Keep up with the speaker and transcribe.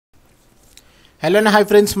Hello and hi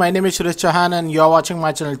friends, my name is Suresh Chauhan and you are watching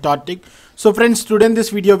my channel Totic. So friends, today in this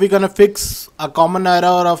video we're gonna fix a common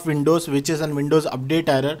error of Windows, which is an Windows update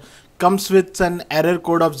error. Comes with an error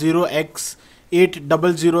code of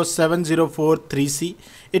 0x8007043c.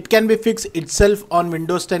 It can be fixed itself on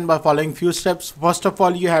Windows 10 by following few steps. First of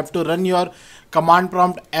all, you have to run your command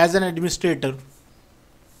prompt as an administrator.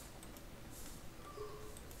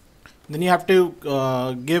 Then you have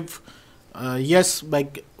to give yes by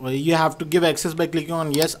you have to give access by clicking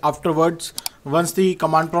on yes. Afterwards, once the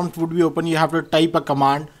command prompt would be open, you have to type a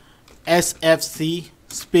command sfc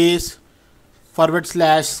space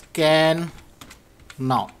 /scan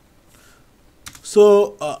now.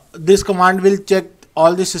 So this command will check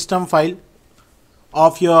all the system file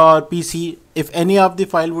of your PC. If any of the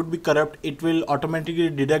file would be corrupt, it will automatically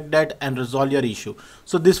detect that and resolve your issue.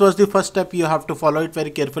 So this was the first step. You have to follow it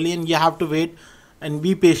very carefully and you have to wait and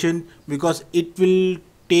be patient because it will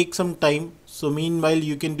take some time. So meanwhile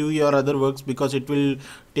you can do your other works because it will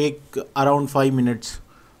take around 5 minutes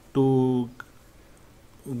to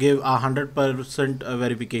give 100%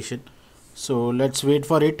 verification. So let's wait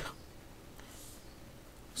for it.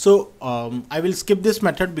 So I will skip this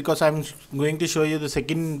method because I'm going to show you the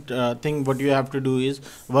second thing. What you have to do is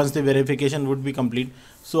once the verification would be complete,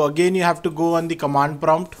 so again you have to go on the command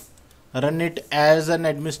prompt, run it as an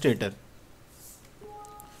administrator,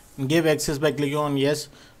 give access by clicking on yes.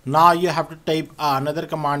 Now you have to type another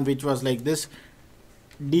command which was like this: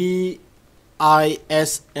 dism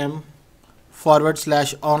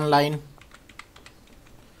 /online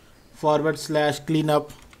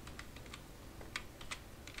 /cleanup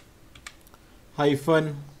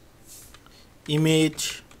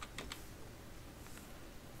 -image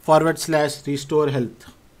 /restore health.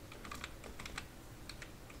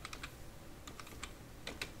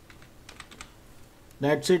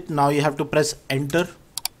 That's it. Now you have to press enter.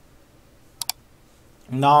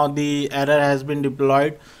 Now the error has been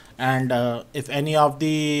deployed, and if any of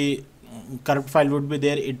the corrupt file would be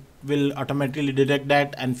there, it will automatically detect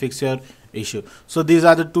that and fix your issue. So these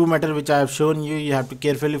are the two methods which I have shown you. You have to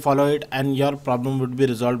carefully follow it and your problem would be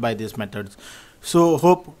resolved by these methods. So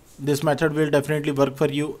hope this method will definitely work for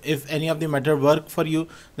you. If any of the method work for you,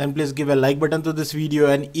 then please give a like button to this video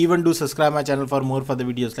and even do subscribe my channel for more further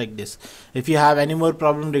videos like this. If you have any more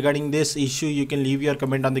problem regarding this issue, you can leave your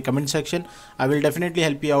comment on the comment section. I will definitely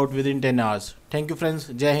help you out within 10 hours. Thank you friends.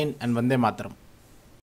 Jai Hind and Vande Mataram.